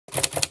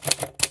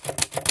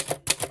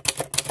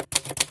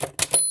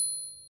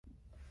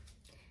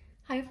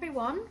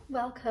everyone,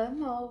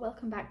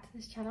 welcome back to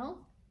this channel.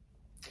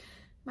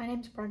 My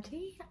name's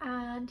Bronte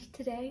and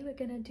today we're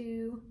going to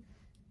do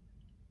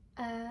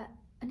a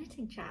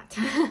knitting chat.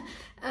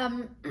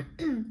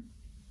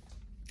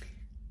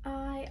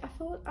 I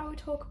thought I would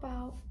talk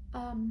about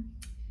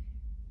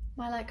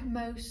my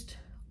most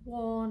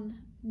worn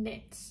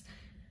knits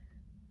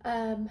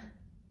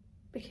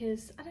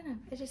because I don't know,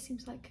 it just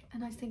seems like a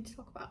nice thing to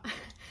talk about.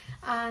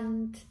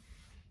 And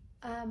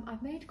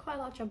I've made quite a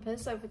lot of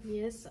jumpers over the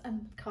years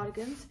and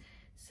cardigans,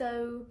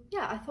 so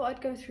yeah, I thought I'd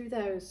go through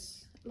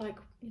those, the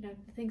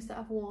things that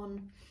I've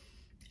worn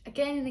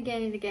again and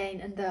again and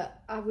again and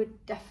that I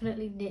would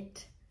definitely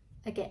knit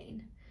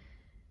again.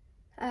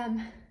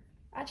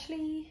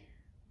 Actually,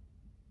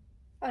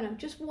 oh no,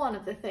 just one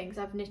of the things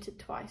I've knitted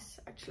twice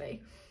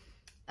actually,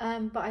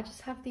 but I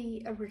just have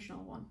the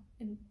original one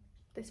in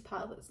this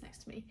pile that's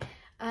next to me.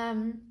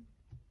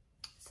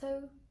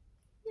 So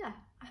yeah,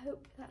 I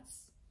hope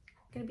that's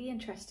going to be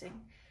interesting.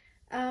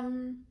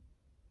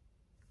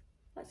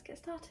 Let's get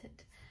started.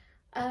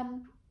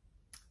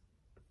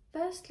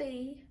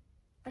 Firstly,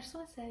 I just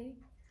want to say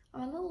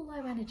I'm a little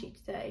low energy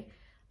today.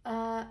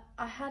 I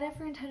had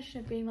every intention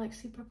of being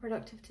super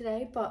productive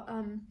today, but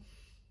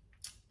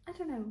I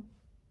don't know,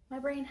 my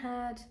brain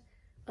had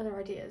other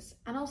ideas,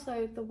 and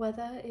also the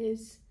weather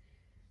is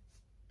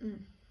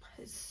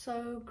it's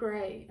so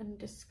grey and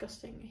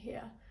disgusting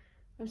here.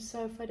 I'm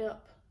so fed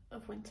up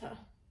of winter.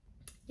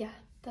 Yeah,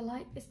 the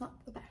light is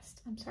not the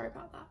best. I'm sorry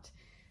about that.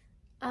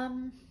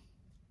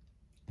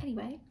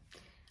 Anyway,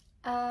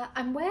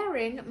 I'm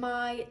wearing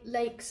my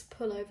Lakes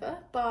pullover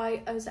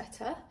by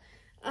Ozetta.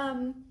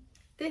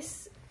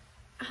 This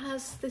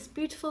has this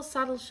beautiful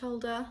saddle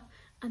shoulder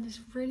and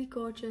this really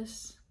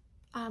gorgeous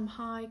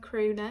high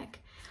crew neck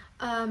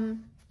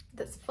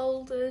that's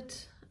folded,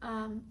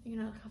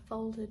 like a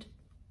folded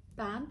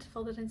band,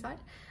 folded inside.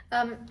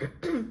 I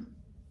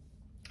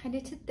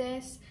knitted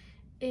this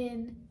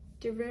in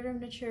Derirum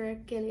Natura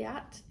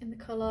Gilead in the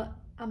colour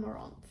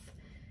Amaranth.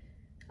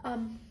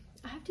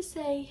 I have to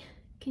say,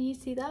 can you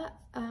see that?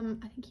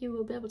 I think you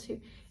will be able to.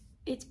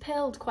 It's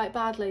peeled quite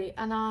badly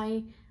and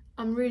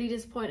I'm really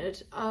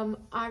disappointed.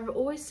 I've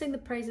always sing the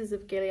praises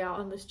of Gilead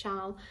on this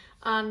channel,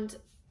 and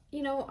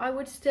I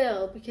would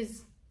still,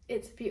 because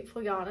it's a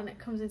beautiful yarn and it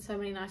comes in so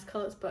many nice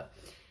colours, but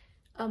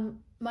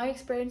my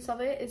experience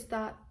of it is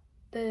that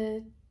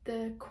the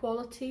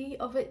quality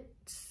of it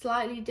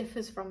slightly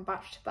differs from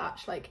batch to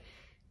batch.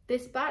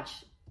 This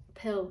batch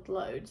pilled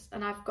loads,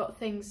 and I've got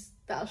things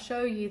that I'll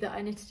show you that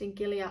I knitted in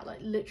Gilead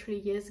literally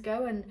years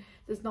ago and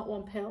there's not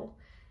one pill.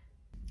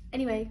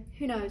 Anyway,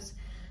 who knows.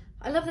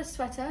 I love this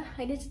sweater.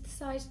 I knitted the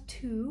size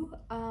 2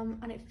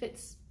 and it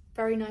fits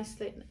very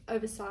nicely,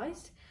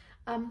 oversized.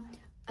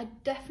 I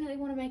definitely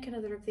want to make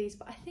another of these,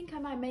 but I think I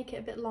might make it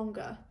a bit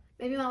longer.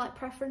 Maybe my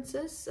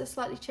preferences are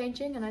slightly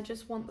changing and I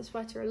just want the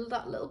sweater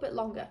that little bit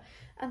longer.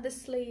 And the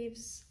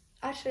sleeves,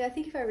 actually I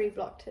think if I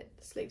reblocked it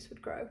the sleeves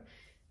would grow,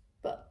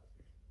 but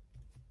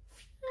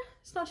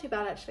it's not too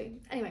bad actually.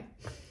 Anyway,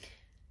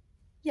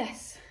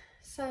 yes,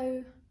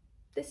 so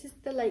this is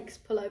the Lakes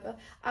pullover.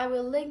 I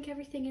will link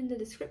everything in the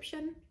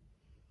description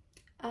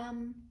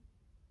on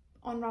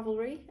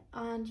Ravelry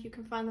and you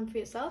can find them for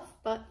yourself,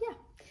 but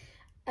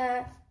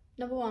yeah.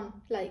 Number 1,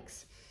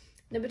 Lakes.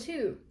 Number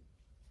 2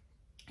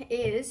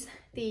 is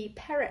the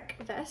Perec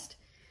vest.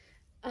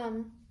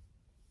 Here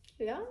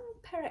we are,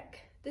 Perec.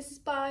 This is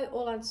by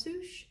Orlan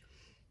Souche,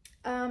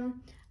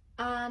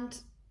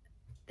 and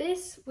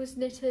this was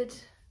knitted,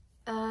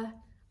 I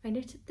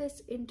knitted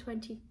this in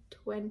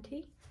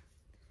 2020.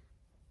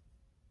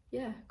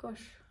 Yeah,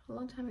 gosh, a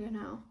long time ago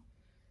now.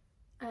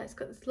 It's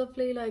got this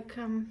lovely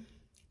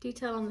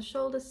detail on the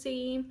shoulder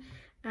seam,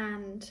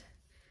 and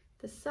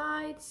the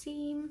side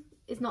seam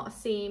is not a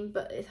seam,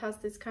 but it has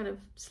this kind of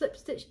slip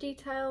stitch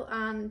detail,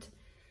 and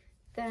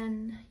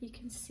then you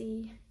can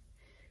see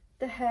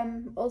the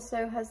hem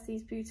also has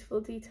these beautiful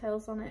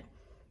details on it.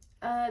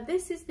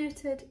 This is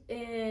knitted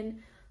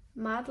in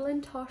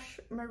Madeline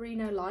Tosh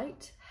Merino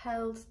Light,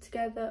 held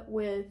together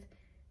with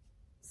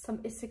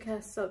some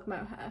Issachar silk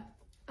mohair.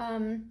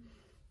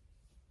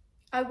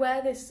 I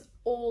wear this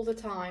all the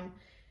time.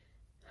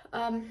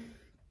 I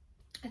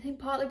think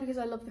partly because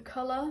I love the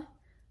colour,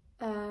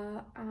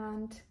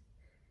 and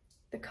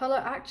the colour,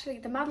 actually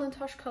the Madeline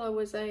Tosh colour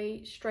was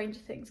a Stranger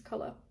Things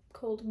colour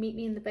called Meet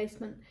Me in the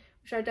Basement,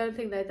 which I don't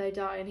think they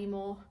dye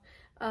anymore,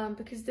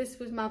 because this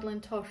was Madeline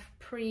Tosh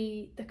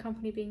pre the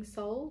company being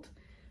sold.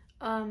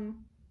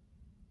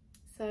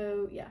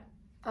 So yeah,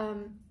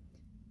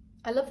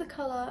 I love the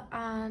colour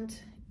and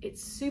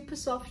it's super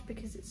soft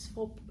because it's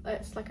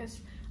like a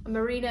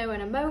merino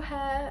and a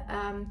mohair.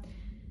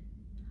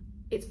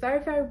 It's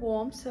very, very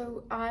warm,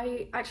 so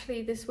I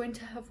actually this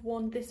winter have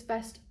worn this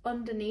vest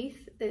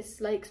underneath this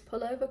Lakes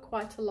pullover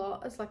quite a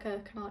lot as kind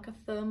of like a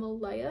thermal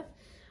layer,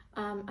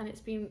 and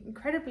it's been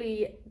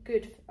incredibly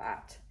good for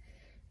that.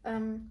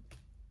 Hang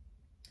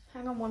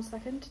on one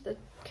second, the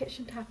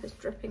kitchen tap is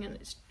dripping and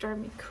it's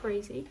driving me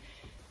crazy.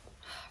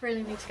 I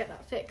really need to get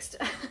that fixed.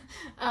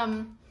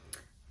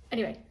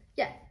 Anyway,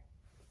 yeah,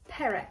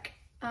 Perec.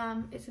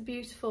 It's a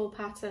beautiful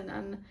pattern,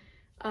 and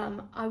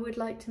I would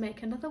like to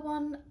make another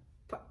one,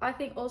 but I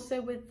think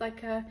also with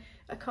like a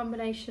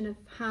combination of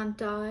hand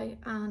dye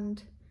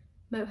and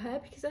mohair,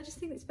 because I just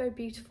think it's very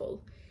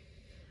beautiful.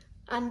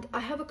 And I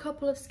have a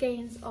couple of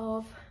skeins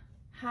of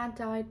hand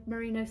dyed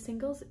merino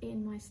singles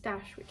in my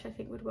stash, which I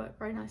think would work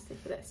very nicely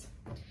for this.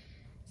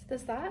 So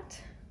there's that.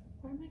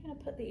 Where am I going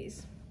to put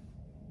these?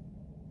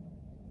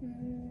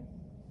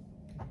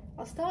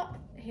 I'll start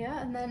here,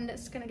 and then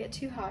it's going to get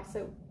too high,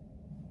 so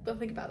we'll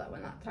think about that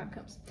when that time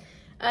comes.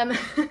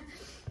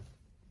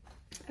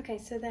 Okay,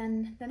 so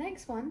then the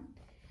next one,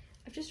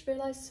 I've just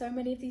realised so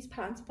many of these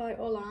patterns by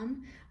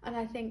Orlan, and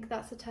I think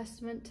that's a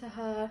testament to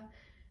her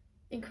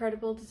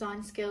incredible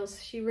design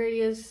skills. She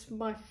really is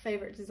my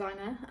favourite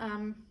designer.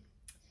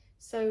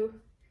 So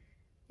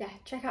yeah,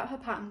 check out her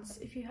patterns.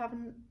 If you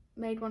haven't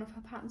made one of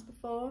her patterns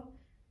before,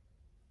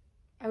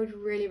 I would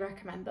really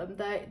recommend them.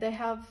 They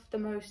have the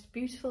most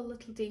beautiful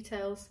little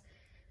details.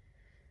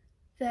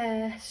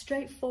 They're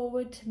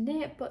straightforward to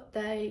knit, but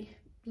they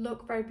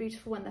look very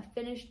beautiful when they're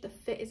finished. The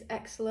fit is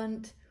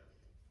excellent.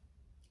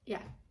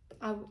 Yeah,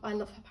 I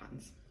love her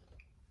patterns.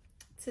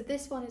 So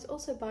this one is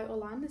also by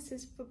Orlan. This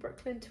is for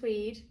Brooklyn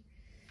Tweed.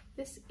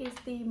 This is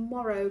the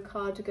Morrow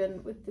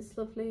cardigan with this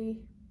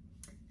lovely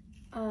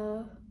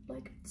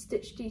like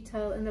stitch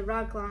detail in the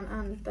raglan,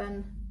 and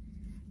then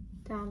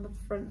down the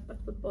front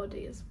of the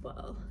body as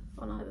well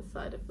on either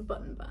side of the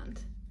button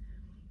band.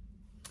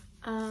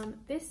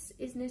 This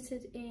is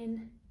knitted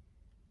in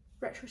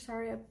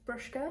Retrosaria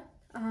Brushka.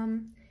 I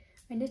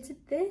knitted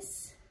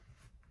this.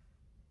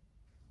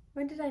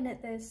 When did I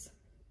knit this?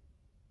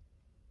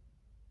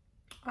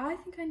 I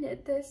think I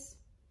knitted this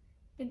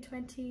in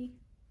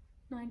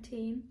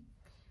 2019.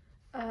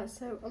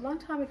 So a long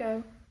time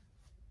ago,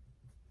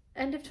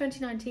 end of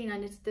 2019 I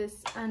knitted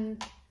this,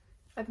 and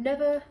I've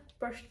never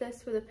brushed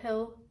this with a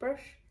pill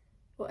brush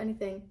or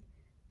anything.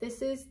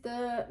 This is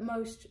the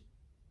most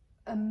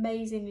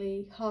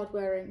amazingly hard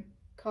wearing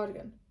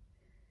cardigan.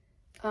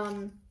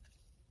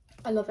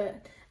 I love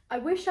it. I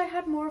wish I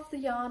had more of the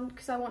yarn,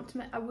 because I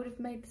would have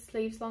made the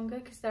sleeves longer,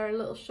 because they're a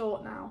little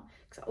short now,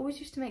 because I always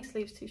used to make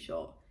sleeves too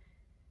short.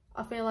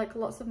 I feel like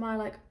lots of my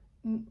like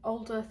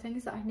older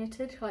things that I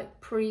knitted,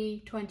 like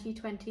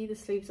pre-2020, the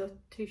sleeves are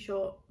too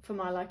short for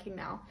my liking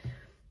now.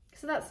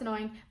 So that's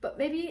annoying, but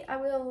maybe I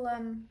will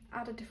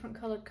add a different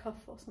coloured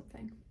cuff or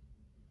something.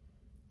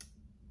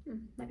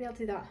 Maybe I'll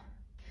do that.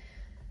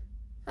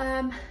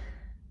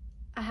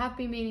 I have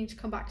been meaning to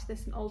come back to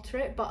this and alter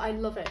it, but I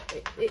love it.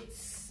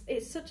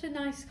 It's such a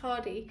nice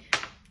cardi,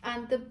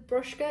 and the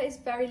brushka is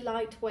very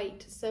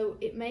lightweight, so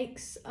it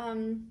makes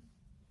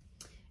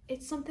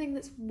it's something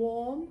that's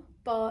warm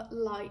but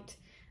light.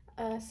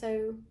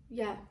 So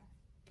yeah,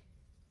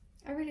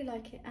 I really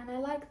like it, and I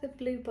like the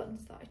blue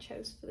buttons that I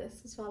chose for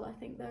this as well. I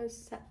think those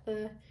set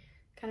the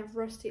kind of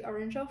rusty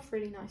orange off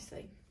really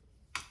nicely.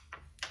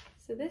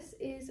 So this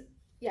is,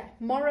 yeah,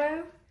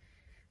 Morrow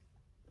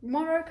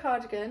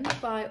cardigan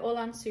by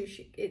Orlan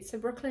Souche. It's a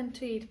Brooklyn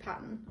Tweed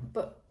pattern,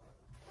 but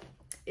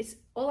it's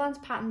Orlan's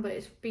pattern, but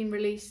it's been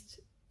released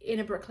in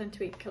a Brooklyn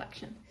Tweed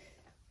collection.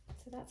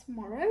 So that's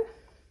Morrow.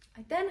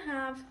 I then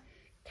have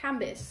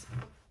Canvas.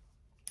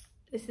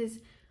 This is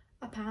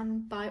a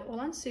pattern by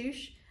Orlan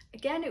Souche.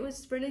 Again, it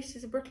was released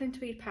as a Brooklyn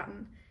Tweed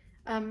pattern.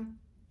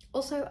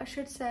 Also, I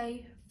should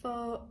say,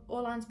 for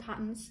Orlan's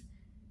patterns,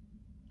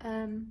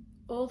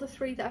 all the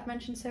three that I've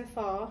mentioned so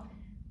far,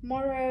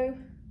 Morrow,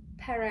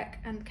 Perec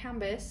and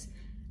Canvas,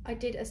 I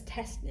did as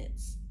test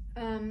knits.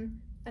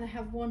 And I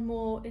have one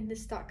more in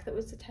this stack that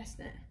was a test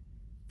knit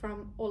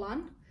from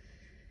Orlan,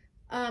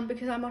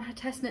 because I'm on her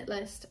test knit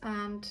list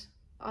and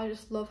I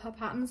just love her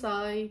patterns.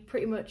 I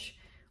pretty much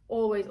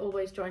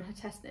always join her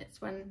test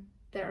knits when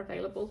they're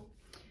available.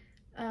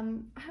 I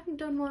haven't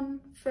done one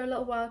for a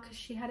little while because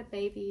she had a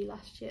baby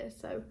last year,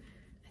 so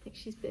I think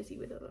she's busy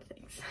with other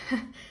things.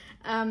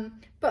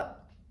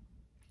 But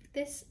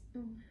this,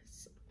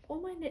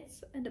 all my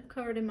knits end up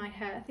covered in my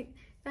hair. I think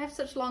I have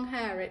such long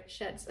hair it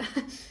sheds.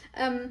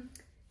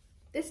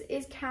 This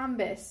is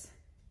Canvas.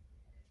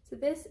 So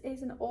this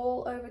is an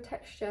all over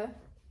texture.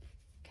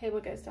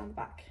 Cable goes down the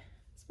back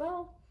as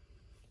well.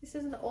 This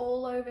is an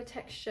all over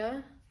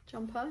texture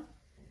jumper.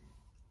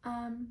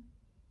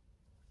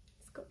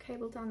 It's got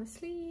cable down the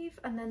sleeve,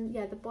 and then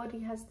yeah, the body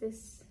has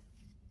this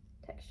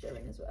texture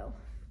in as well.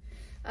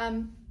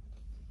 I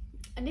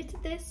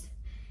knitted this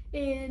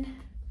in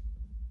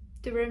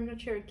Durham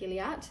Natura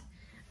Gilead.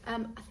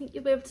 I think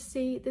you'll be able to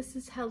see this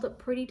is held up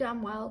pretty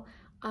damn well.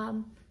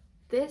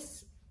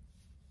 This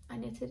I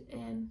knitted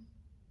in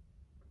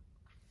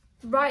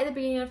right at the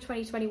beginning of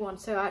 2021,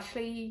 so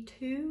actually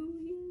 2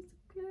 years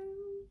ago.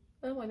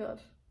 Oh my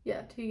god,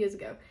 yeah, 2 years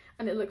ago,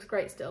 and it looks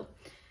great still.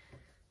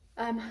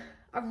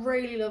 I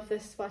really love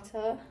this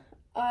sweater.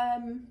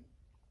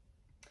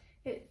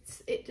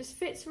 It just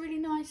fits really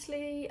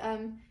nicely.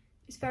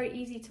 It's very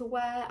easy to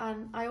wear,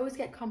 and I always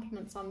get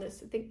compliments on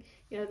this. I think,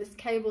 you know, this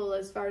cable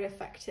is very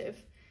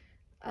effective,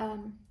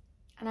 and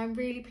I'm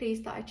really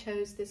pleased that I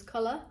chose this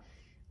colour.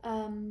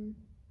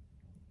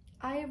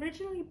 I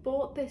originally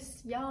bought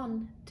this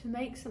yarn to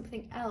make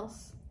something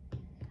else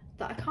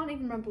that I can't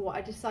even remember what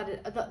I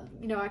decided that,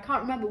 you know, I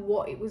can't remember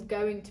what it was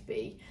going to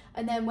be.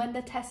 And then when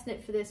the test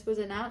knit for this was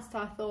announced,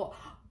 I thought,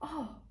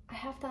 oh, I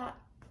have that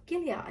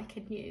Gilead I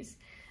can use.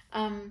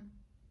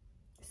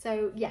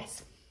 So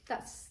yes,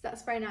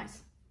 that's very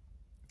nice.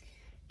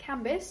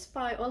 Canvas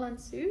by Olan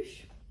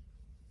Souche.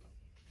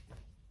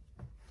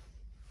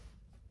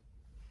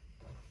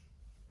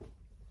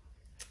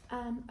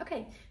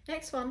 Okay,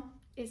 next one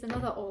is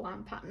another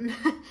Olan pattern.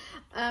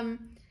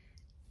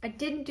 I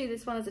didn't do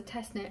this one as a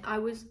test knit. I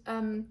was,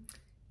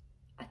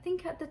 I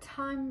think at the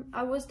time,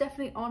 I was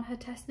definitely on her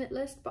test knit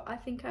list, but I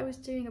think I was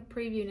doing a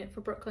preview knit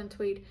for Brooklyn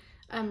Tweed,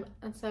 and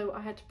so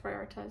I had to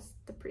prioritise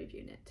the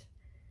preview knit.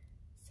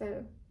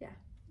 So yeah,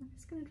 I'm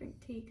just gonna drink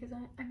tea because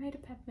I made a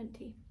peppermint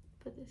tea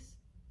for this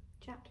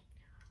chat.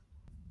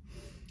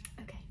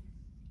 Okay.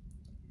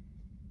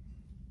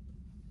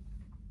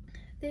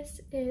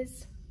 This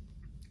is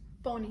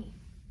Bonnie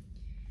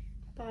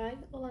by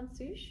Olan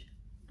Souche.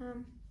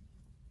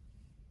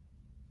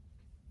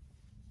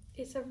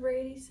 It's a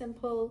really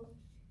simple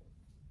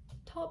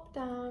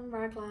top-down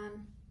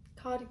raglan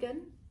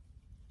cardigan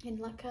in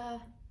like a,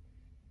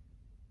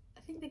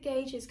 I think the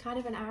gauge is kind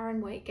of an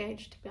Aran weight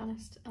gauge, to be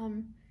honest.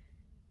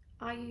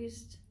 I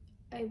used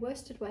a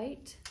worsted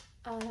weight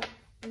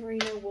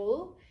merino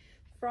wool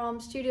from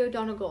Studio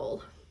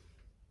Donegal.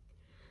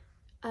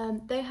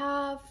 They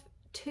have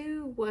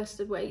two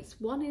worsted weights.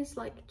 One is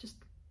like just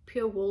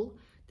pure wool,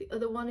 the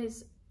other one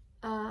is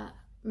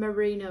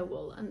merino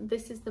wool, and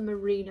this is the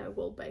merino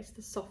wool base,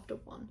 the softer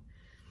one.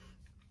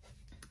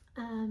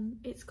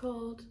 It's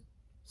called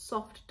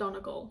Soft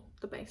Donegal.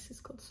 The base is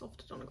called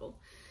Soft Donegal.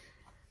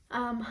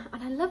 And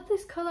I love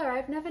this colour.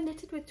 I've never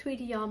knitted with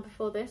Tweedy yarn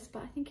before this,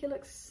 but I think it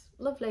looks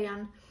lovely,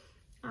 and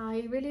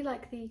I really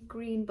like the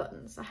green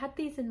buttons. I had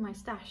these in my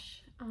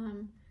stash,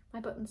 my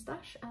button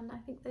stash, and I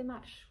think they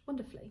match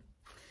wonderfully.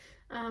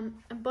 And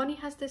Bonnie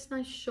has this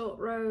nice short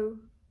row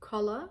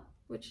collar,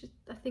 which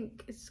I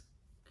think is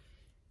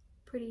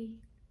pretty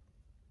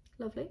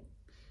lovely.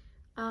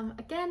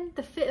 Again,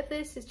 the fit of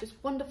this is just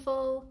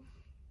wonderful.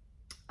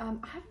 I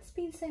haven't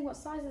been saying what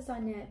sizes I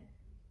knit.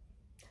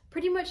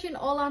 Pretty much in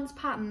Olan's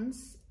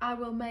patterns, I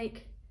will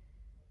make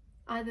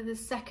either the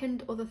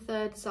second or the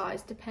third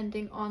size,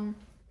 depending on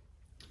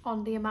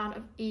the amount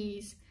of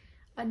ease.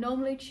 I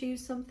normally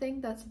choose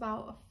something that's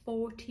about a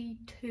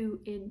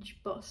 42-inch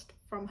bust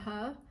from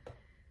her.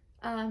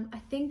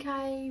 I think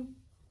I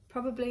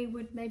probably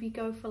would maybe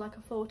go for like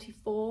a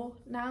 44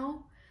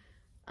 now,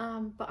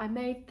 but I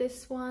made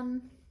this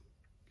one,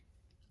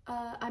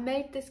 I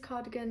made this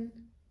cardigan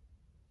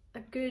a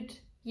good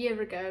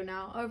year ago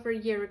now, over a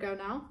year ago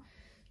now,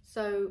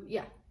 so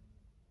yeah.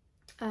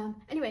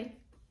 Anyway,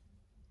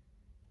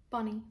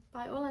 Bonnie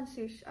by Olan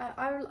Souche.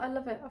 I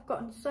love it. I've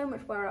gotten so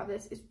much wear out of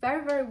this. It's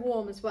very, very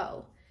warm as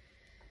well.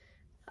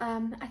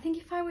 I think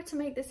if I were to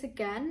make this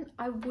again,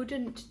 I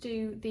wouldn't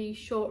do the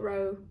short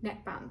row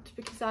neckband,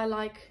 because I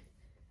like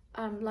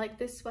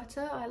this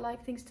sweater, I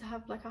like things to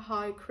have like a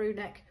high crew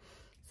neck.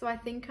 So I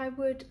think I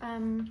would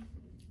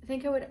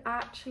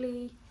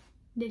actually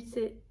knit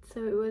it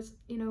so it was,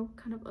 you know,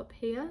 kind of up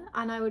here,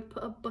 and I would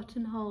put a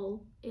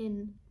buttonhole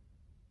in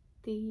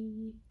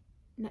the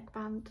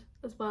neckband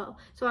as well.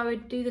 So I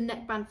would do the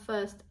neckband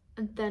first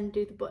and then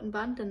do the button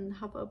band and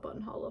have a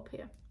buttonhole up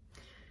here.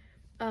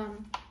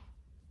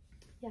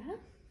 Yeah,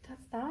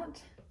 that's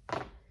that.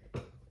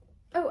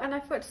 Oh, and I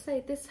forgot to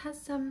say, this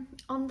has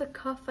on the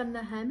cuff and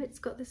the hem, it's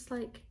got this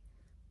like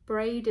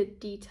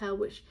braided detail,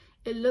 which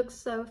it looks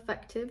so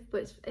effective,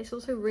 but it's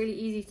also really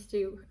easy to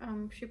do.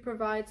 She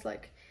provides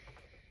like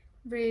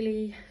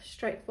really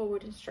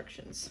straightforward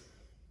instructions,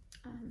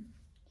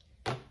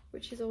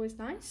 which is always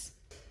nice.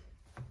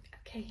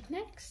 Okay,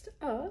 next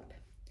up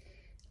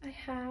I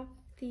have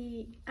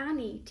the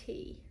Annie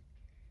tee.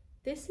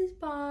 This is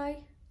by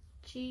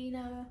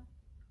Gina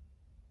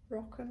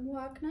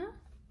Rockenwagner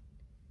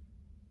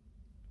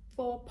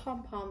for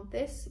Pom Pom.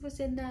 This was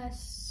in their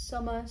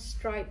summer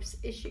stripes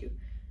issue.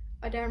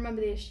 I don't remember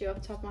the issue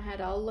off the top of my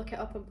head. I'll look it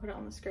up and put it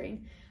on the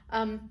screen.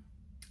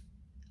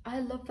 I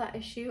love that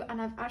issue,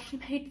 and I've actually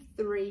made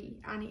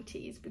 3 Annie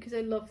tees because I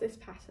love this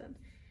pattern.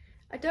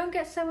 I don't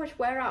get so much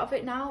wear out of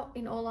it now,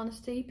 in all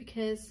honesty,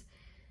 because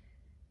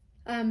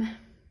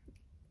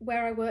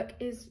where I work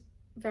is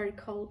very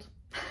cold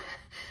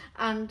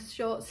and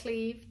short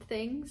sleeved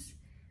things,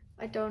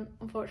 I don't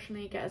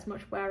unfortunately get as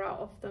much wear out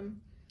of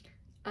them,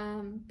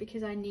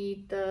 because I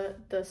need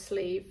the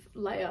sleeve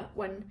layer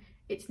when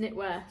it's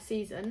knitwear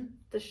season.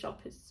 The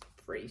shop is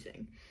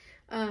freezing.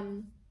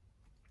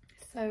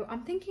 So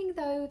I'm thinking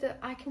though that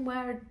I can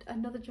wear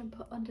another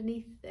jumper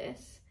underneath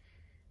this,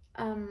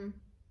 so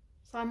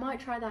I might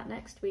try that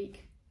next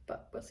week,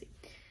 but we'll see.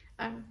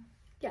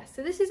 Yeah,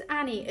 so this is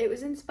Annie. It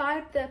was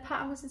inspired, the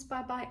pattern was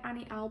inspired by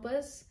Annie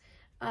Albers,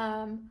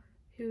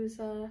 who's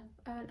an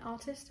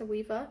artist, a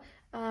weaver.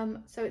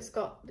 So it's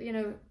got, you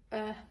know,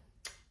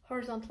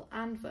 horizontal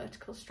and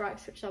vertical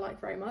stripes, which I like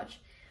very much.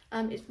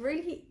 It's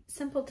really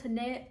simple to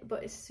knit,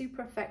 but it's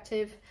super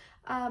effective.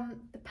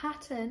 The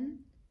pattern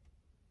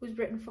was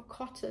written for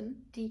cotton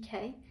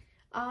DK.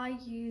 I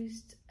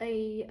used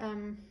a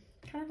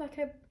kind of like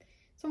a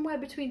somewhere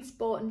between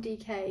sport and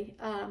DK,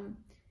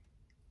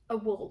 a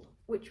wool,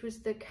 which was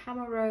the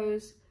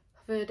Camerose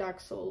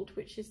Verdagsold,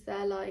 which is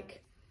their,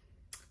 like,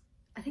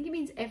 I think it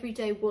means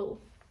everyday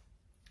wool.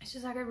 It's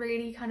just like a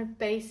really kind of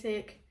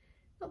basic,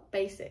 not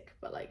basic,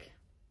 but like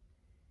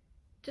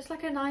just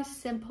like a nice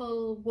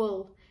simple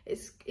wool.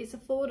 It's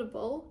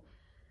affordable,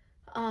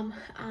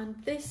 and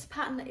this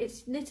pattern,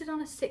 it's knitted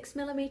on a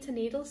 6mm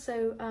needle,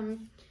 so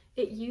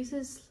it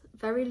uses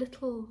very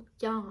little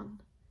yarn.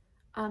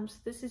 So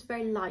this is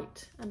very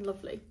light and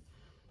lovely.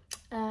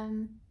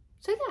 So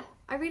yeah,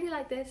 I really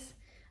like this.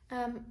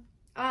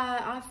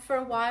 For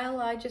a while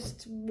I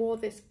just wore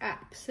this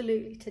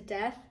absolutely to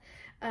death.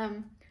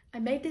 I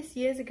made this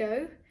years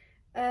ago,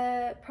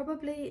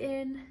 probably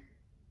in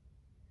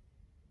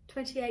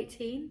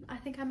 2018 I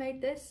think I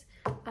made this,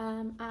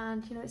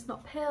 and you know, it's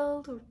not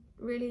pilled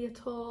really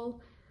at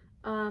all.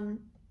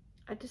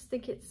 I just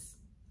think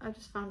I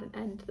just found an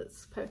end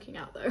that's poking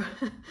out though.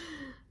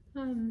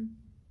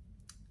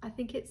 I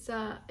think it's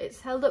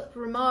held up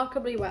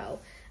remarkably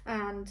well,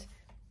 and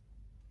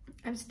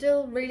I'm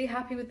still really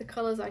happy with the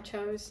colours I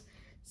chose.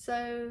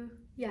 So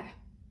yeah,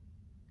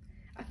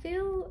 I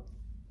feel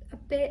a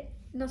bit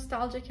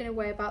nostalgic in a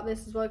way about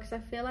this as well, because I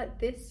feel like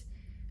this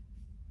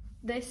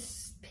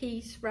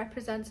piece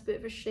represents a bit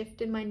of a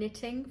shift in my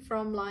knitting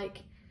from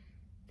like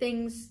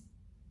things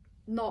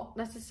not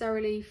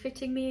necessarily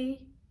fitting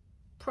me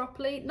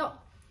properly.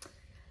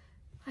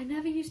 I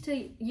never used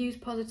to use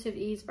positive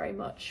ease very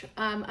much,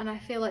 and I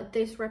feel like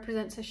this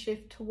represents a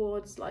shift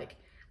towards like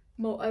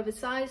more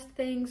oversized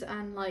things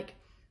and like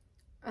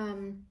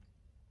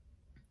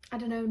I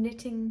don't know,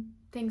 knitting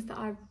things that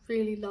I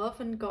really love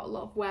and got a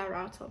lot of wear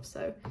out of.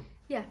 So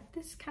yeah,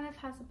 this kind of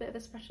has a bit of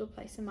a special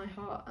place in my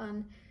heart,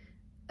 and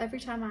every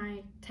time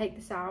I take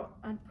this out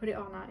and put it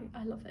on,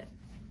 I love it.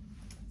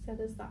 So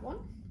there's that one,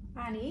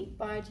 Annie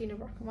by Gina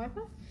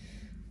Rockenwiper.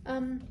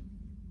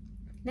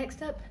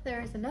 Next up,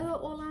 there is another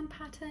Orlan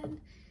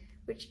pattern,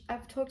 which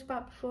I've talked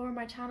about before on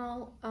my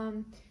channel.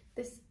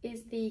 This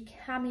is the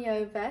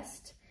Cameo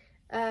Vest,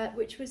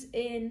 which was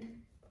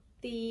in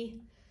the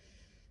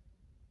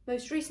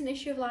most recent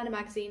issue of Liner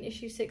magazine,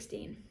 issue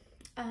 16.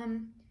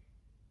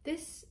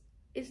 This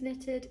is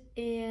knitted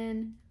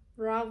in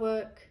raw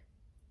work,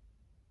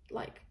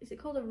 like, is it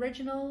called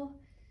original?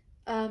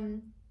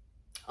 On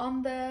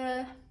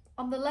the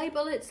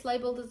label it's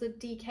labelled as a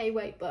DK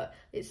weight, but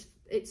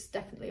it's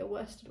definitely a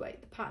worsted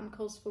weight. The pattern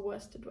calls for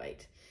worsted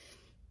weight,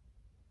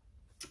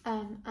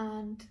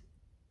 and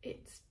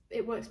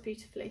it works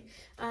beautifully.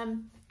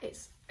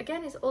 It's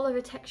all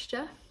over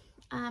texture,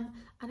 and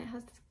it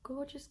has this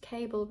gorgeous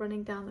cable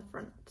running down the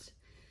front,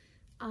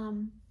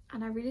 and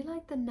I really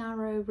like the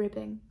narrow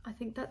ribbing. I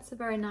think that's a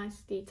very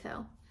nice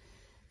detail.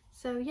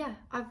 So yeah,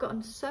 I've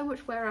gotten so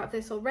much wear out of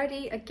this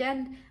already.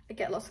 Again, I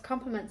get lots of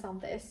compliments on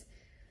this,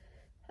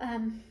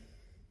 and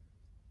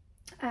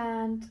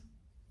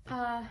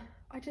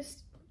I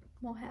just,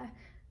 more hair.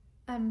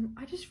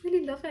 I just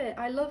really love it.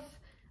 I love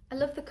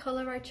the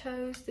colour I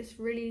chose, this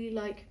really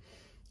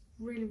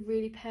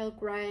really pale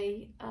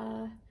grey.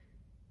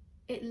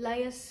 It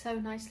layers so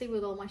nicely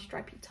with all my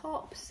stripy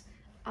tops,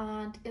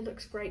 and it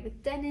looks great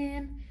with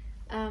denim.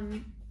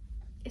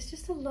 It's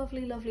just a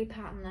lovely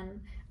pattern,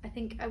 and I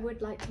think I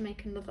would like to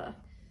make another.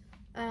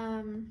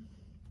 I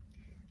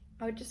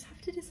would just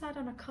have to decide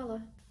on a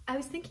colour. I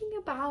was thinking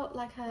about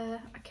like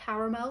a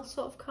caramel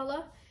sort of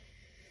colour,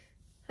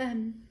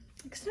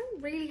 because I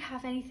don't really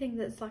have anything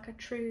that's like a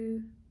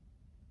true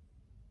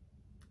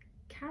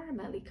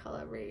caramelly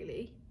colour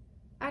really.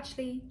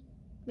 Actually,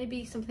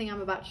 maybe something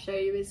I'm about to show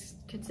you is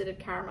considered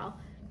caramel,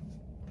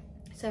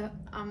 so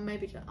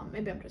maybe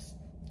I'm just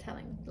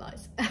telling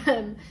lies.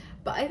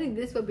 But I think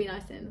this would be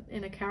nice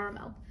in a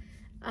caramel.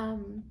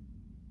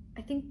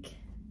 I think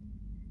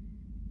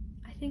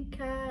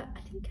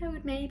I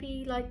would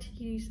maybe like to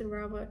use the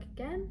raw work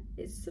again.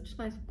 It's such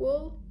nice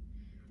wool.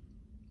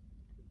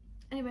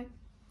 Anyway,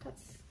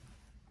 that's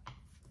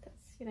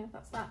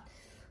that.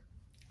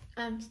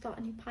 Start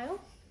a new pile.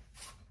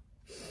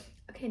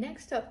 Okay,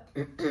 next up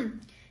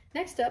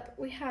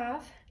we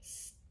have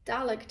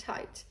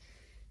Stalactite.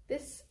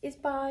 This is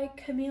by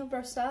Camille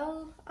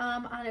Rossel,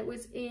 and it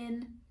was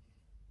in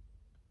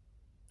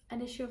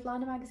an issue of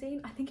Liner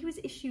magazine. I think it was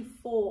issue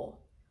 4,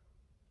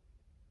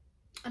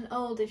 an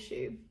old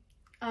issue.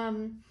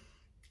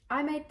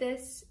 I made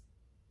this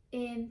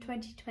in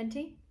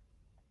 2020.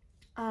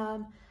 I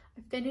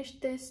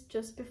finished this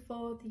just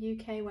before the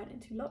UK went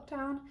into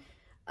lockdown,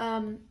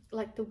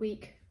 like the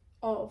week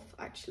of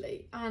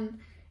actually, and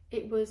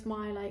it was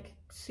my like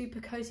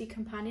super cozy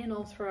companion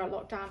all throughout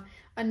lockdown.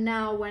 And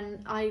now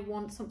when I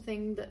want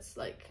something that's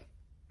like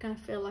gonna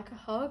feel like a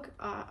hug,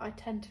 I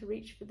tend to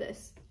reach for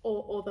this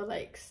or the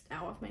lakes.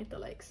 Now I've made the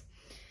lakes.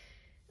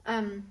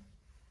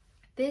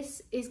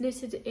 This is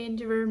knitted in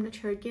Delirium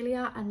Natura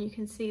Gilia, and you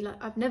can see,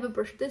 like, I've never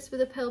brushed this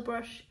with a pill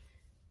brush,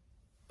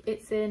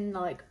 it's in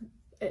like,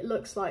 it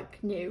looks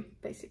like new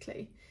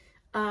basically.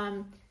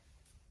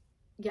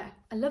 Yeah,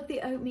 I love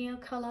the oatmeal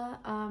colour,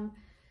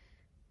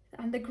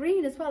 and the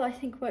green as well I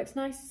think works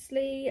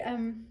nicely.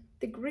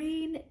 The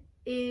green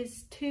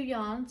is 2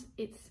 yarns.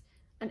 It's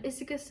an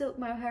Issachar silk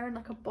mohair in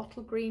like a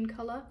bottle green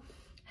colour,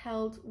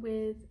 held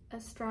with a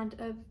strand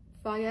of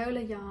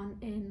viola yarn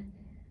in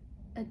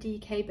a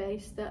DK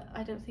base that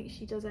I don't think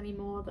she does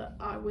anymore, that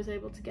I was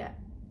able to get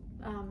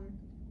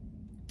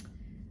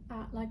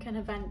at like an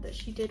event that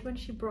she did when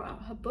she brought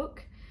out her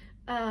book.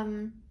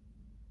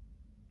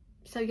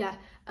 So yeah,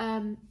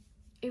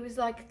 it was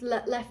like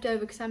left over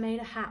because I made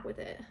a hat with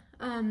it,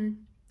 and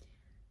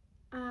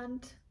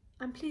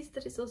I'm pleased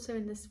that it's also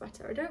in this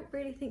sweater. I don't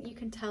really think you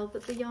can tell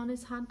that the yarn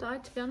is hand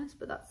dyed, to be honest,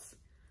 but that's,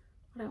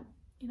 I don't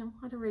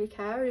really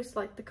care. It's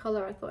like the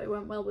colour, I thought it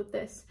went well with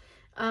this.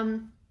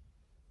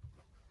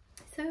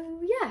 So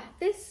yeah,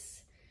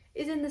 this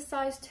is in the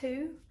size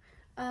 2.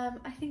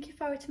 I think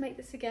if I were to make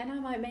this again, I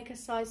might make a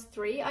size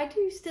 3. I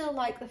do still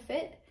like the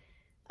fit,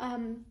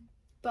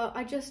 but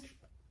I just,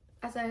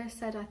 as I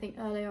said I think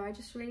earlier, I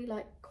just really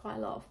like quite a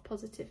lot of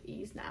positive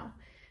ease now.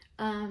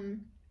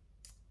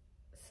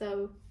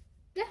 So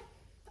yeah,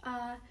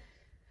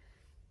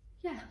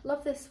 yeah,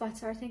 love this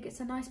sweater. I think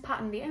it's a nice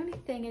pattern. The only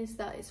thing is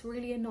that it's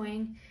really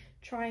annoying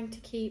trying to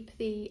keep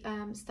the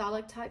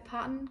stalactite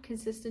pattern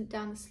consistent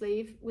down the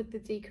sleeve with the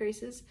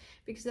decreases,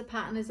 because the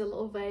pattern is a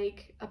little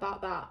vague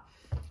about that.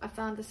 I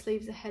found the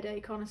sleeves a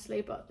headache,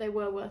 honestly, but they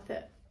were worth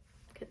it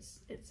because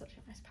it's such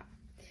a nice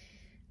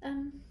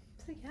pattern.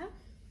 So yeah.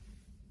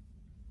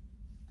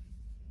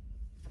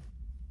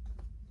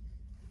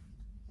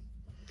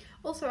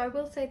 Also, I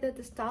will say that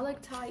the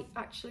stalactite,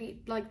 actually,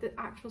 like the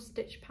actual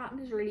stitch pattern,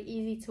 is really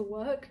easy to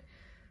work.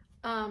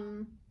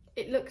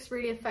 It looks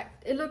really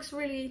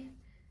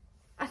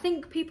I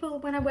think people,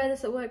 when I wear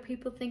this at work,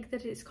 people think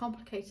that it's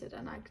complicated,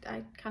 and I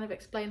kind of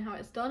explain how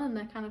it's done, and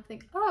they kind of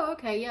think, oh,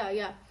 okay,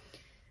 yeah.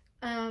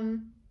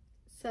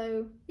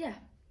 So yeah,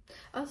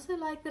 I also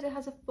like that it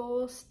has a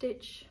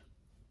 4-stitch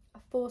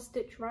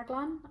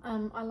raglan.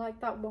 I like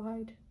that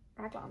wide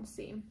raglan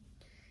seam.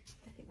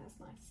 I think that's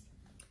nice.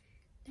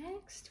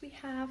 Next we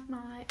have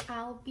my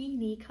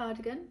Albini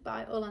cardigan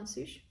by Orlan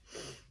Souche.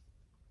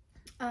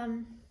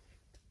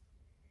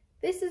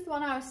 This is the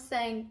one I was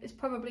saying is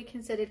probably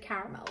considered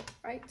caramel,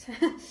 right?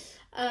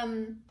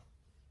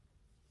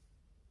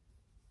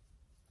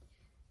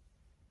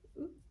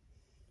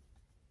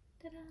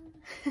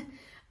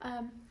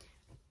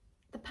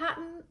 The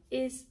pattern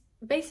is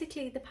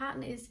basically, this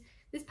pattern is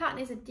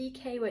a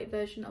DK weight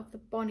version of the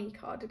Bonnie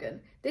cardigan.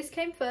 This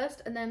came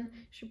first, and then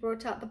she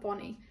brought out the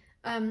Bonnie.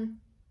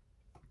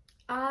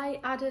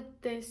 I added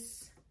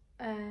this,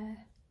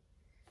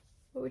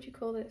 what would you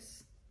call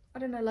this? I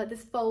don't know, like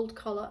this fold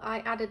collar. I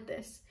added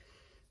this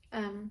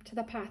to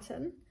the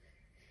pattern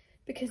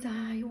because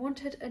I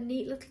wanted a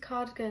neat little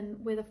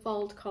cardigan with a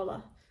fold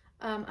collar,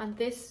 and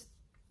this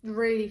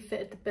really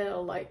fitted the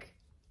bill. Like,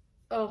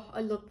 oh,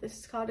 I love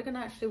this cardigan.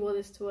 I actually wore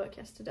this to work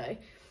yesterday.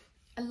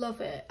 I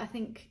love it. I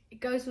think it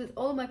goes with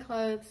all my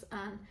clothes,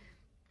 and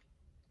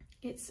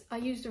I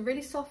used a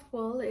really soft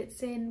wool.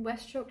 It's in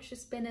West Yorkshire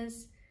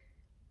Spinners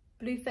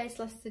Blue Face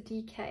Leicester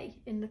DK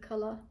in the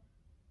colour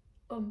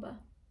Umber.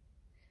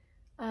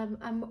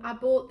 And I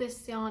bought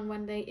this yarn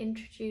when they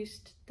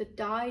introduced the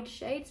dyed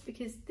shades,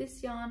 because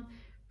this yarn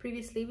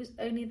previously was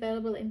only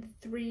available in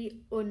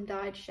 3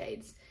 undyed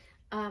shades.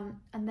 And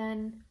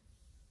then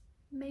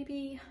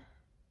maybe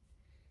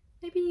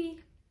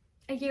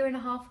a year and a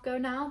half ago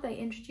now, they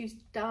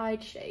introduced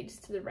dyed shades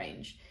to the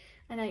range,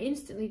 and I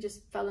instantly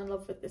just fell in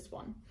love with this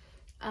one.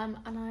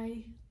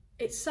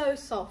 It's so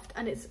soft,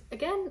 and it's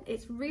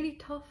really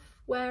tough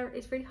wear.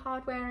 It's really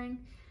hard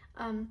wearing.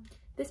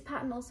 This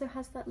pattern also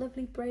has that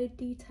lovely braid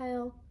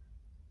detail,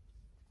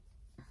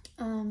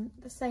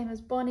 the same as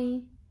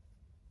Bonnie.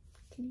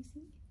 Can you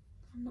see?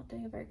 I'm not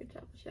doing a very good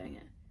job of showing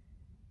it.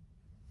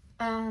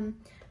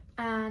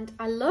 And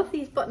I love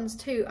these buttons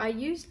too. I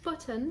used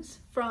buttons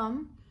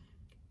from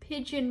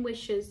Pigeon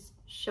Wishes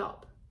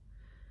shop.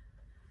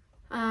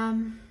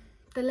 The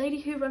lady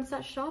who runs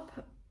that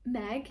shop,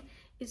 Meg,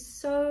 is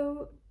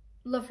so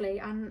lovely,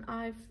 and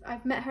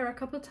I've met her a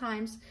couple of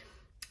times,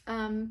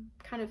 kind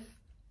of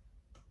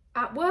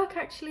at work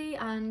actually,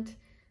 and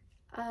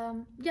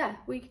yeah,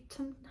 we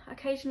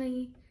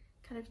occasionally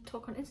kind of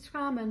talk on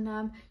Instagram,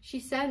 and she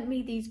sent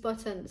me these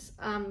buttons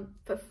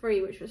for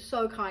free, which was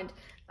so kind.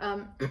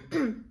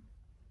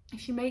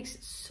 She makes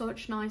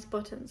such nice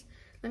buttons.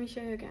 Let me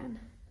show you again.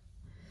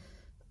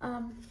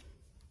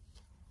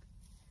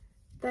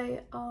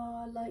 They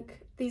are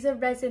like, these are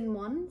resin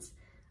ones,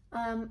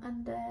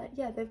 and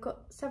yeah, they've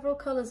got several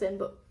colours in,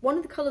 but one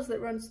of the colours that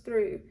runs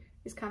through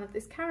is kind of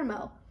this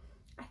caramel.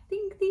 I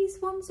think these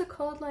ones are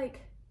called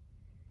like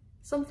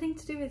something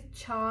to do with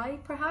chai,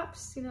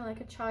 perhaps, you know, like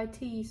a chai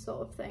tea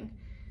sort of thing.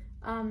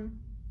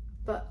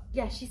 But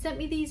yeah, she sent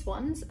me these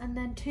ones, and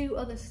then 2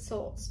 other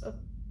sorts of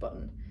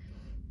button.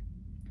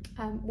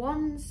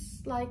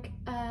 One's like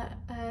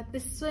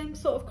this same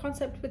sort of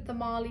concept with the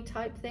Marley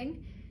type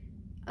thing,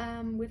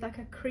 with like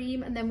a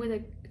cream, and then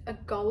with a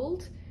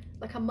gold,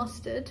 like a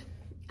mustard,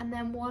 and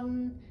then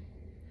one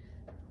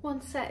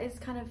set is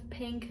kind of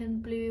pink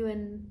and blue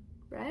and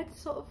red,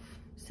 sort of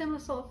similar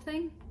sort of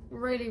thing.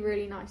 Really,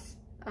 really nice.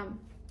 I'm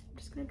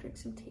just gonna drink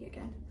some tea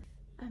again.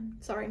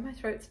 Sorry, my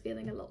throat's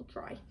feeling a little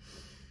dry.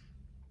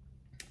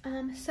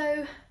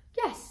 So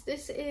yes,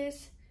 this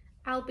is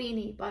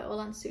Albini by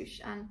Orlan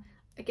Souche, and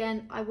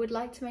again, I would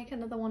like to make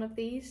another one of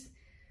these.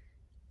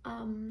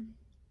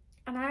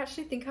 And I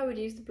actually think I would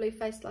use the blue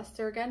faced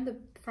Leicester again,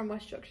 from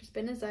West Yorkshire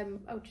Spinners. I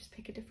would just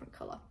pick a different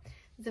colour.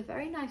 There's a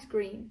very nice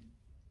green,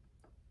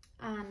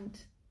 and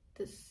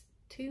there's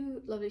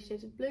two lovely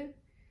shades of blue.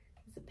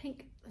 There's a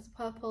pink, there's a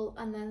purple,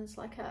 and then there's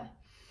like a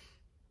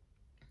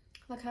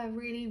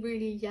really,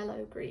 really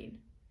yellow green,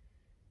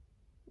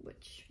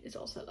 which is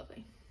also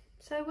lovely.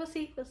 So we'll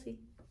see.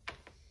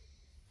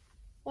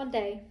 One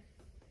day.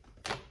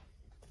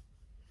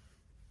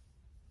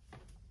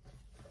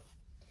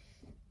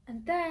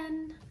 And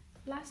then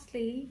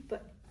lastly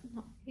but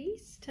not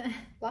least,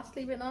 last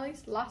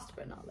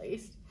but not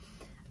least,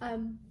 I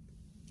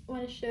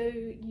want to show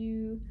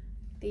you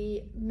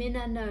the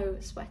Mina No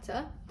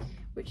sweater,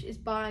 which is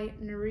by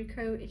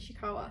Noriko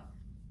Ishikawa.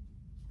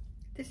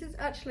 This is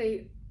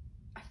actually,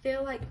 I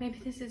feel like maybe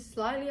this is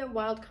slightly a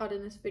wild card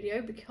in this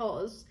video,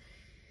 because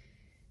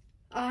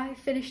I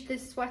finished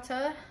this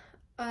sweater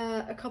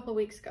a couple of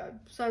weeks ago.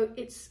 So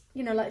it's,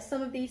 you know, like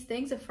some of these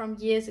things are from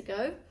years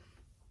ago.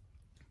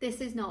 This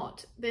is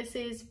not. This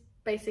is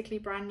basically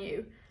brand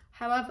new.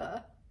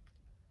 However,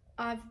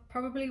 I've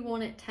probably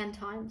worn it 10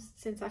 times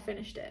since I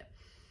finished it.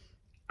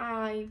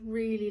 I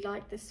really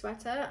like this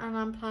sweater, and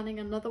I'm planning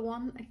another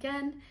one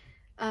again.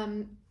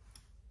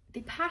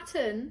 The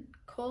pattern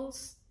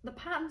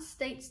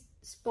states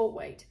sport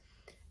weight.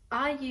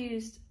 I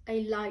used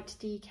a light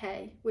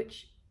DK,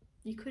 which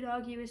you could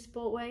argue is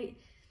sport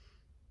weight,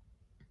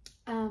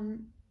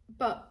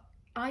 but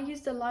I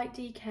used a light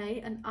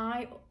DK, and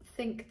I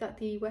think that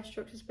the West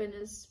Yorkshire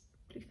Spinners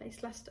Blue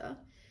Faced Leicester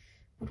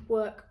would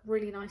work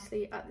really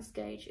nicely at this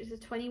gauge. It's a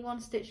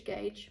 21 stitch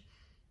gauge.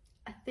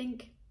 I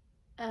think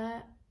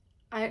I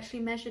actually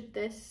measured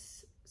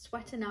this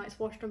sweater, now it's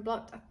washed and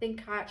blocked. I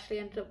think I actually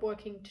ended up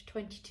working to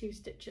 22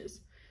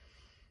 stitches,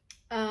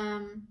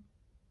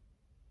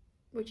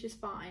 which is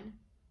fine.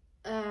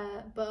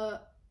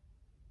 But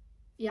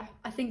yeah,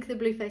 I think the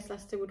Blue Faced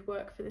Leicester would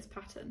work for this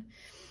pattern.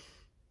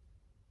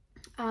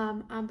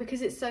 And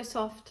because it's so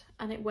soft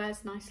and it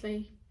wears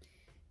nicely,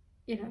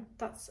 you know,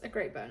 that's a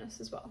great bonus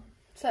as well.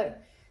 So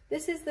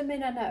this is the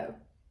Mina No.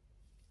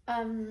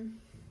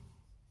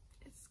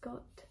 It's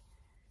got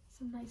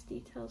some nice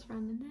details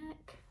around the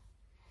neck.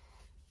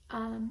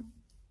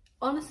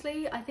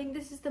 Honestly, I think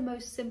this is the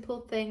most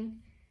simple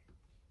thing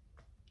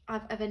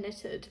I've ever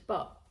knitted,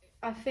 but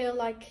I feel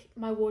like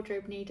my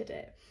wardrobe needed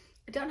it.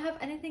 I don't have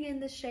anything in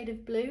this shade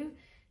of blue.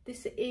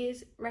 This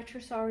is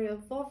Retrosario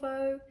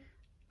Vovo.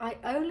 I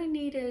only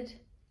needed,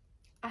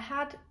 I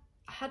had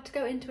to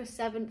go into a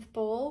 7th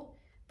ball,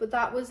 but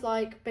that was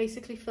like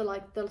basically for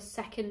like the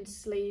second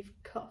sleeve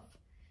cuff.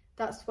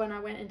 That's when I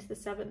went into the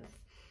 7th.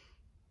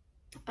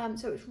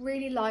 So it's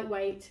really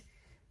lightweight.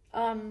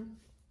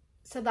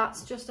 So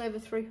that's just over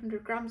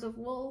 300 grams of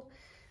wool.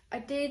 I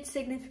did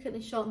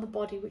significantly shorten the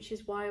body, which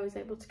is why I was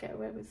able to get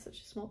away with such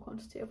a small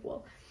quantity of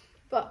wool.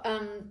 But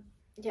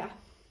yeah,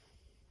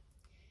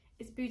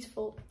 it's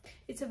beautiful.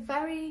 It's a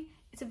very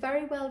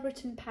well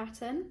written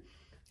pattern,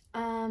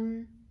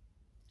 and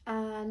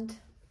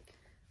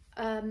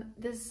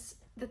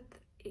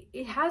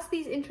it has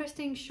these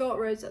interesting short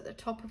rows at the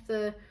top of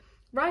the,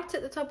 right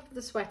at the top of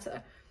the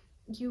sweater.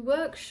 You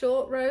work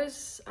short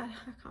rows, I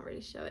can't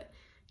really show it.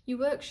 You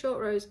work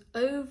short rows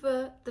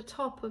over the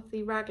top of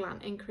the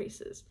raglan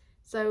increases.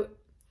 So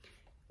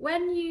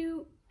when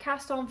you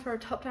cast on for a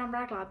top-down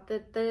raglan,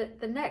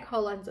 the neck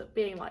hole ends up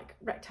being like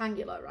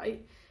rectangular,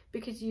 right?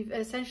 Because you've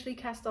essentially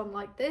cast on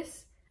like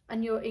this,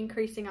 and you're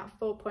increasing at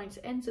 4 points.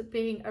 It ends up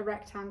being a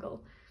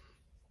rectangle.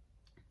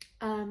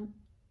 No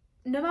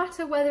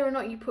matter whether or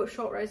not you put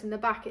short rows in the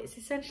back, it's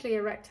essentially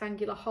a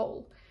rectangular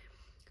hole.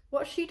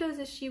 What she does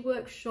is she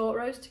works short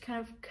rows to kind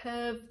of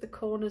curve the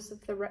corners of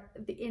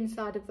the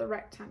inside of the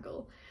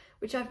rectangle,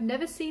 which I've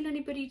never seen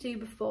anybody do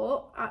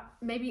before.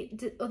 Maybe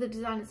other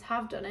designers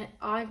have done it.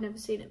 I've never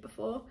seen it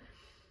before.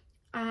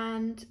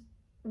 And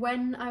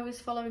when I was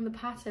following the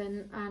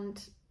pattern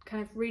and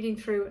kind of reading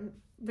through and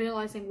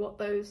realizing what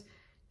those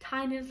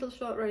tiny little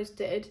short rows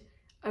did,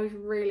 I was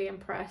really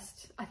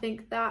impressed. I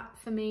think that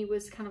for me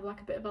was kind of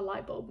like a bit of a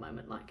light bulb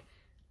moment, like,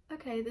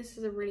 okay, this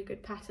is a really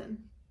good pattern.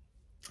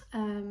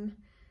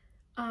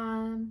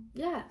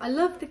 Yeah, I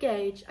love the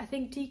gauge. I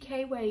think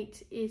DK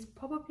weight is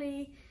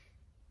probably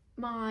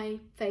my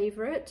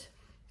favourite.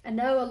 I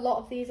know a lot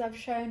of these I've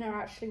shown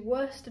are actually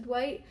worsted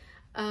weight,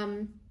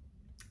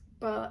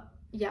 but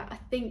yeah, I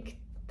think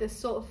the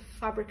sort of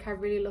fabric I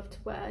really love to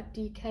wear,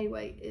 DK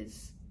weight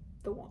is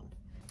the one.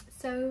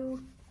 So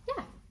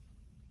yeah,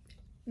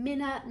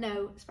 Mina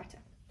No sweater.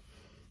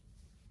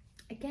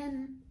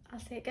 Again, I'll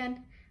say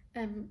again,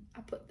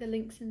 I'll put the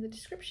links in the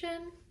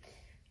description.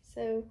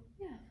 So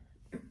yeah,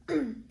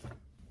 Okay,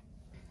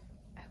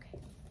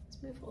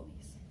 let's move all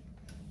these.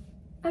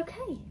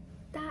 Okay,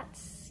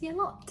 that's your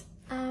lot.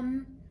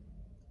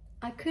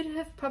 I could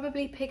have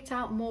probably picked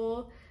out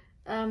more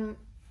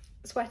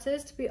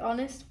sweaters, to be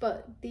honest,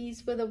 but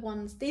these are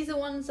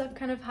ones I've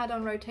kind of had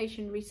on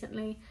rotation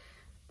recently.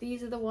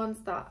 These are the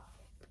ones that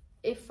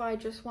if I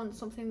just want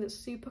something that's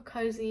super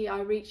cozy,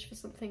 I reach for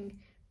something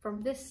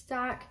from this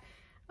stack.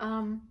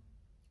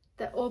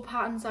 They're all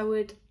patterns I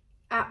would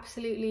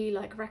absolutely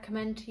like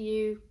recommend to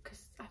you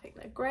because I think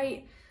they're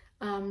great.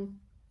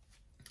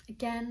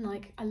 Again,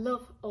 like I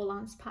love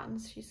Orlan's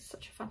patterns. She's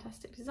such a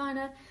fantastic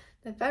designer.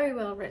 They're very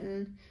well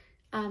written.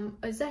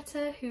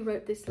 Ozetta, who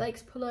wrote this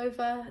Lakes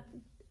pullover,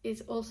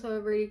 is also a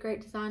really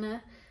great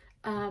designer,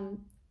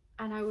 and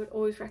I would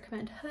always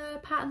recommend her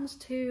patterns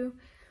too.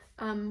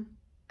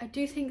 I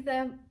do think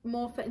they're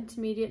more for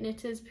intermediate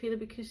knitters purely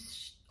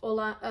because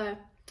Ozetta,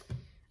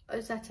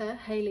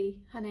 Hayley,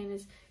 her name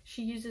is,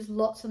 she uses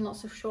lots and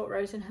lots of short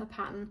rows in her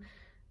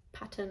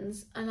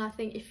patterns, and I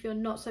think if you're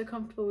not so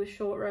comfortable with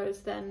short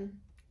rows, then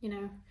you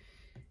know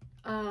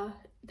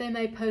they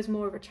may pose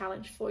more of a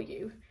challenge for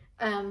you,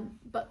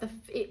 but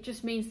it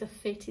just means the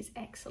fit is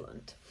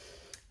excellent.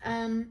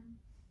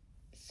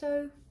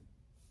 So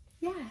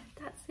yeah,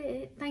 that's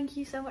it. Thank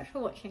you so much for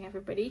watching,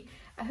 everybody.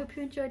 I hope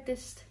you enjoyed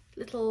this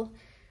little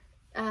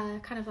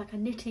kind of like a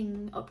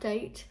knitting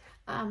update.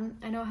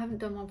 I know I haven't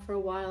done one for a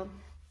while,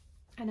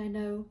 and I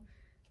know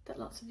that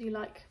lots of you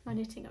like my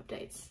knitting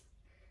updates.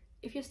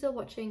 If you're still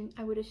watching,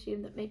 I would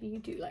assume that maybe you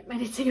do like my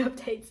knitting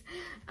updates.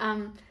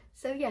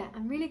 So yeah,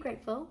 I'm really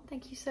grateful.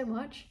 Thank you so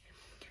much.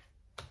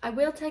 I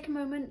will take a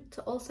moment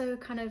to also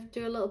kind of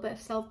do a little bit of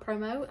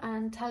self-promo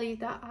and tell you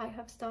that I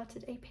have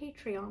started a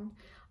Patreon.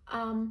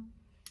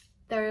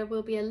 There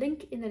will be a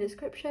link in the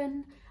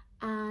description,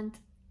 and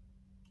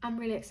I'm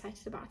really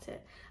excited about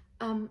it.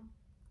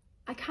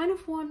 I kind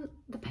of want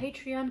the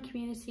Patreon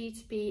community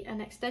to be an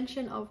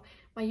extension of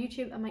my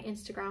YouTube and my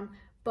Instagram,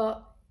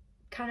 but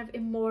kind of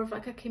in more of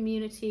like a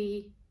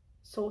community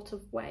sort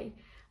of way.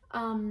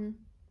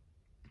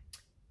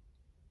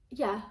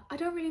 Yeah, I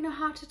don't really know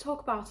how to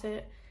talk about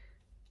it,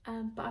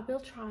 but I will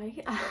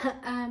try.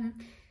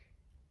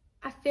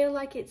 I feel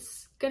like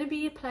it's going to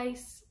be a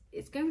place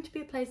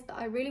that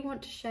I really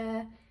want to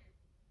share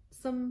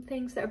some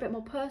things that are a bit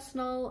more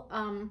personal,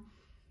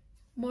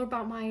 more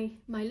about my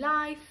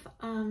life.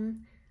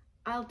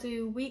 I'll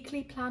do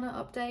weekly planner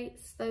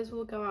updates. Those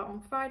will go out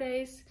on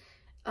Fridays.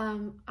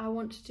 I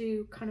want to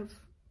do kind of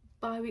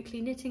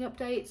bi-weekly knitting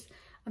updates.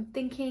 I'm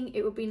thinking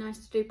it would be nice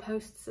to do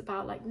posts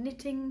about like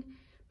knitting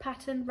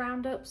pattern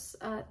roundups,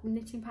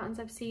 knitting patterns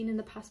I've seen in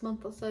the past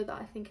month or so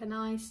that I think are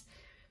nice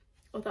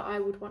or that I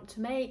would want to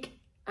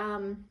make,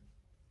 kind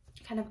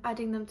of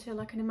adding them to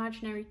like an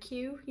imaginary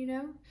queue, you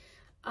know.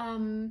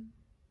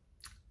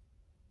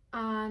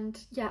 And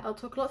yeah, I'll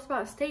talk lots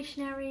about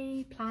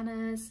stationery,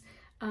 planners,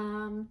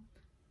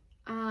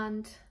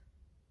 and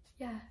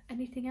yeah,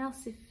 anything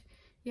else. If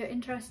you're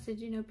interested,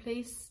 you know,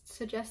 please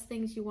suggest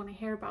things you want to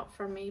hear about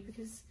from me,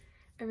 because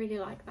I really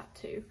like that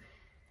too.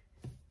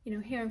 You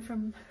know, hearing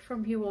from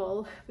you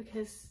all,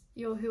 because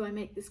you're who I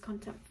make this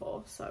content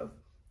for. So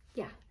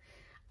yeah,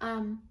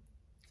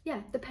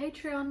 yeah, the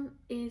Patreon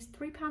is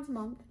 £3 a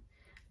month,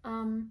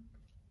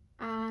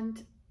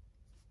 and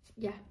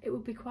yeah, it will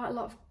be quite a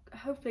lot of,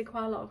 hopefully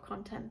quite a lot of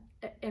content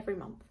every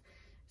month.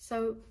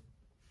 So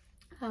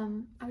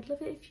I would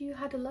love it if you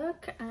had a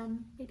look,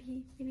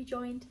 maybe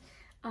joined.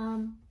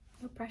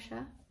 No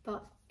pressure,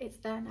 but it's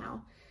there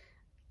now,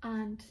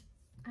 and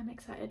I'm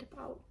excited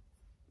about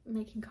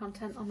making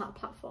content on that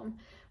platform.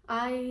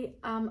 I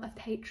am a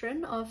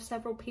patron of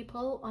several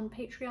people on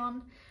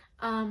Patreon,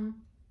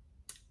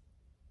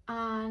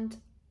 and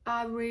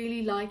I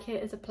really like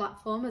it as a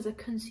platform, as a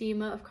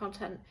consumer of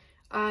content.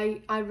 I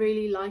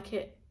really like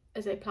it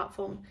as a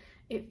platform.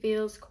 It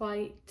feels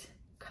quite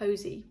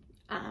cozy,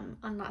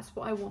 and that's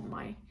what I want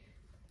my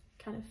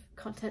kind of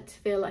content to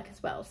feel like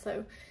as well.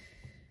 So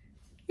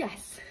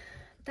yes,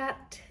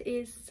 that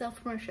is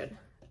self-promotion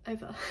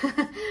over.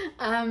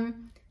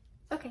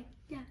 Okay,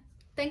 yeah,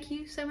 thank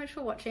you so much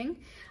for watching.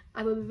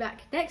 I will be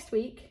back next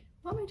week.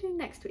 What am I doing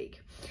next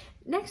week?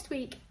 Next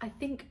week I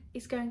think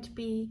is going to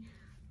be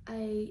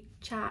a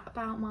chat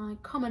about my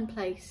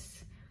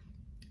commonplace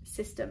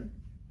system.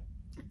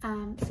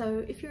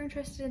 So if you're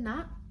interested in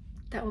that,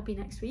 that will be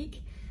next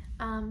week.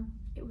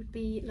 It would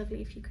be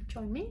lovely if you could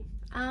join me.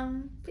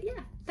 But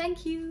yeah,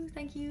 thank you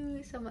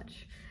so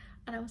much,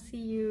 and I will see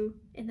you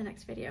in the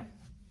next video.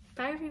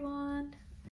 Bye everyone.